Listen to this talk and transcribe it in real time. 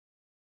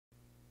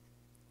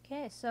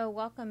Okay, so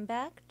welcome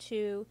back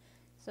to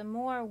some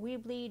more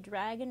Weebly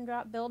drag and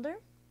drop builder.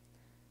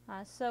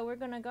 So we're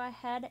going to go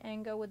ahead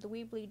and go with the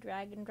Weebly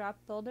drag and drop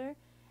builder,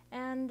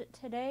 and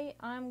today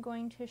I'm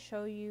going to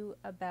show you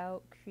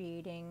about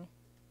creating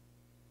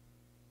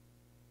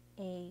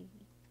a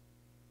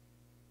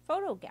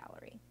photo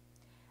gallery.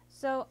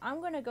 So I'm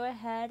going to go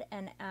ahead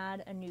and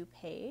add a new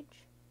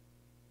page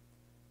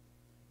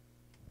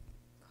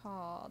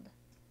called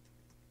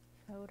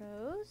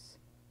Photos.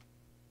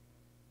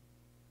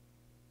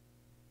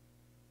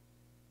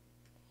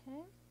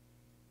 Okay.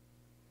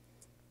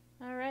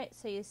 Alright,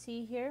 so you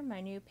see here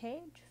my new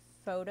page,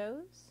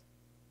 Photos.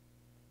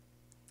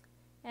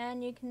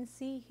 And you can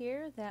see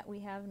here that we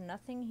have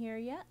nothing here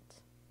yet.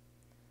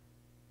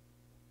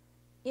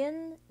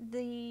 In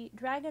the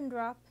drag and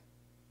drop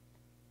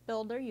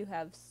builder, you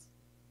have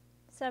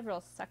several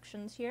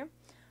sections here.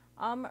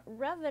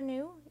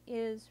 Revenue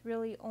is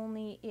really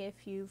only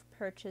if you've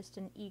purchased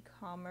an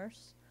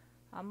e-commerce.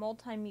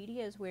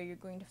 Multimedia is where you're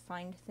going to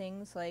find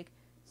things like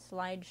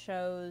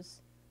slideshows,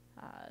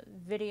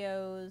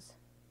 videos.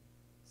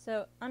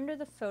 So under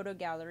the photo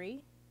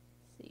gallery,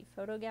 see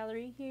photo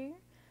gallery here,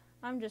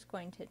 I'm just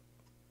going to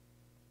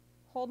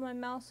hold my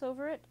mouse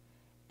over it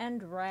and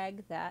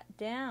drag that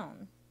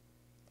down.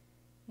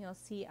 You'll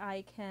see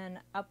I can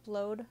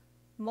upload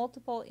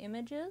multiple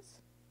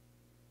images.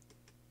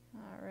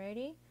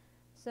 Alrighty,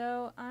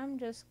 so I'm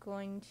just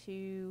going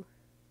to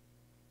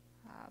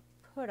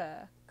put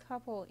a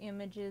couple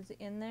images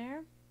in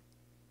there.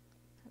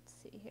 Let's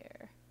see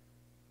here.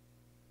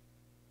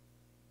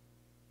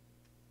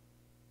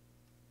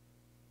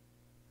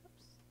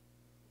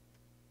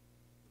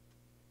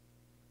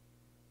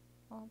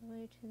 All the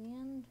way to the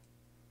end.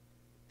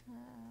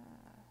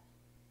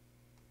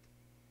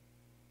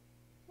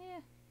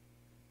 Yeah.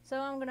 So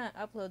I'm going to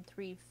upload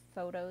 3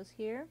 photos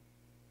here.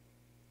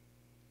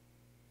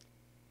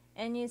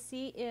 And you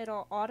see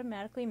it'll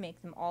automatically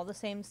make them all the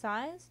same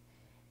size,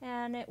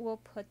 and it will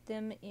put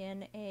them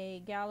in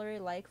a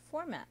gallery-like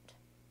format.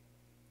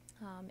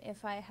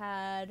 If I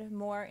had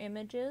more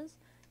images,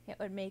 it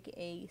would make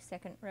a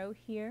second row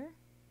here.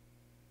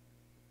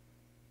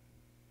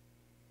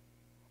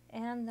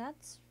 And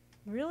that's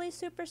really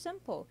super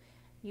simple.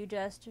 You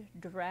just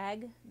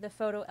drag the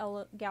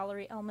photo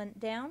gallery element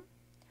down,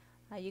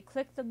 you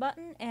click the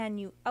button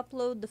and you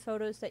upload the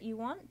photos that you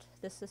want.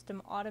 The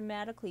system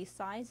automatically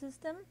sizes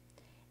them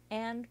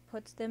and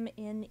puts them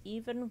in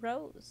even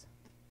rows.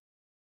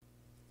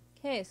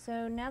 Okay,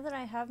 so now that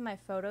I have my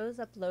photos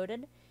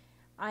uploaded,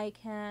 I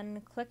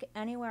can click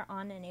anywhere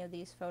on any of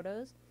these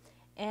photos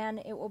and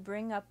it will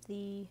bring up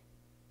the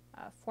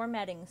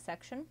formatting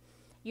section.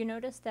 You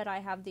notice that I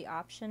have the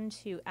option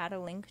to add a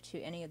link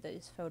to any of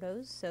those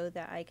photos so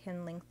that I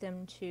can link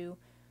them to,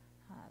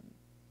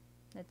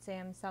 let's say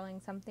I'm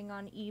selling something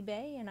on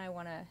eBay and I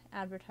want to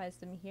advertise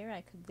them here. I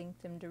could link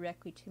them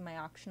directly to my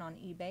auction on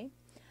eBay.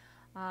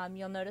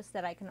 You'll notice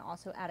that I can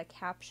also add a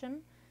caption.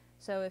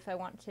 So if I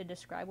want to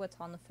describe what's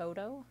on the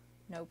photo,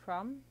 no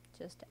problem,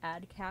 just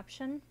add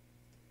caption.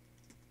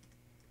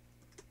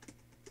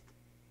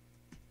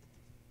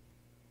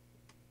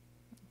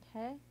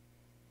 Okay.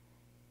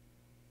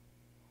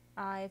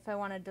 If I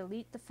want to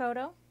delete the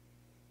photo,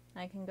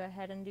 I can go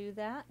ahead and do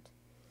that.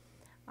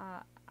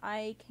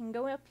 I can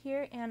go up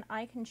here and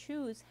I can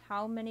choose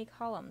how many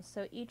columns.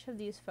 So each of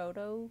these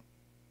photo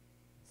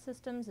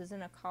systems is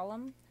in a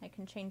column. I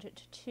can change it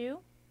to 2.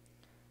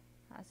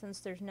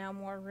 Since there's now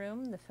more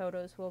room, the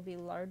photos will be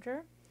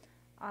larger.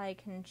 I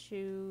can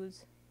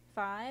choose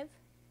 5.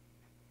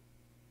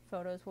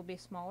 Photos will be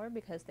smaller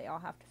because they all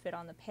have to fit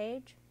on the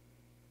page.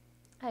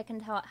 I can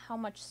tell it how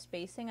much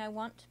spacing I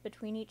want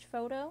between each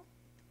photo.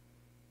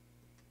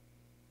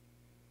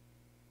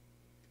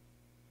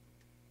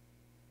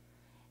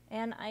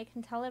 And I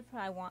can tell if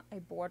I want a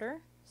border,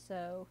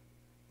 so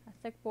a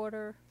thick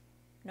border,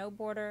 no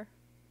border.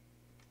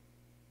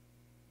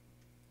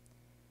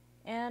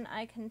 And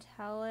I can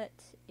tell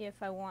it if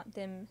I want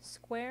them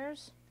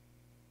squares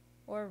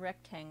or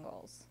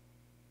rectangles.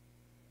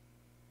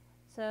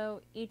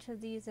 So each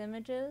of these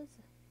images,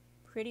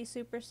 pretty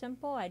super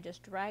simple. I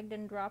just dragged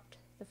and dropped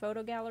the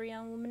photo gallery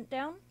element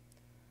down,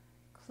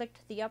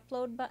 clicked the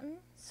upload button,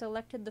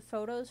 selected the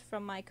photos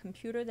from my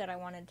computer that I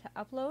wanted to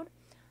upload.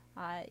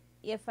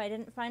 If I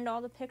didn't find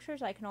all the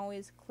pictures, I can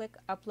always click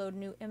Upload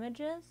New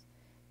Images.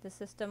 The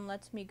system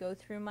lets me go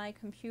through my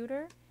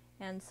computer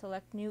and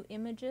select new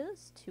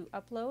images to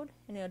upload,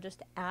 and it'll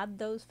just add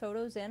those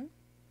photos in.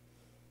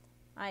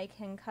 I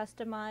can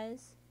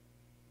customize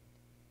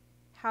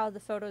how the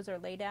photos are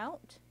laid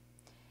out,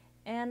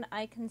 and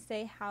I can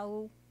say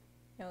how,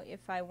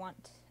 if I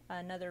want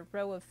another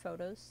row of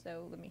photos.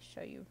 So let me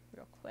show you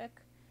real quick.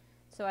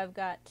 So I've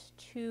got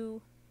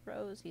 2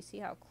 rows. You see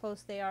how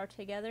close they are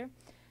together.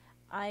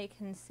 I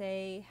can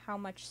say how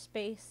much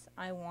space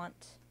I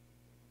want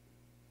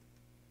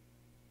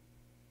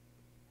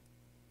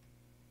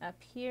up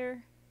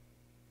here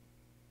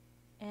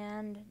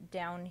and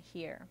down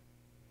here.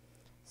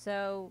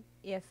 So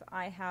if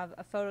I have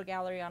a photo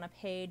gallery on a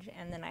page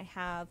and then I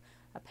have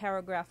a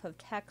paragraph of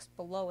text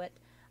below it,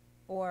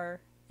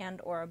 or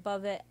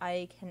above it,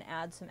 I can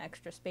add some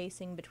extra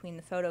spacing between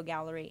the photo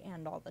gallery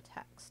and all the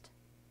text.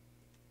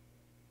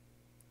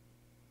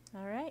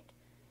 Alright,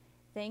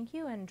 thank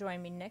you, and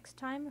join me next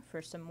time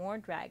for some more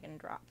drag and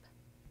drop.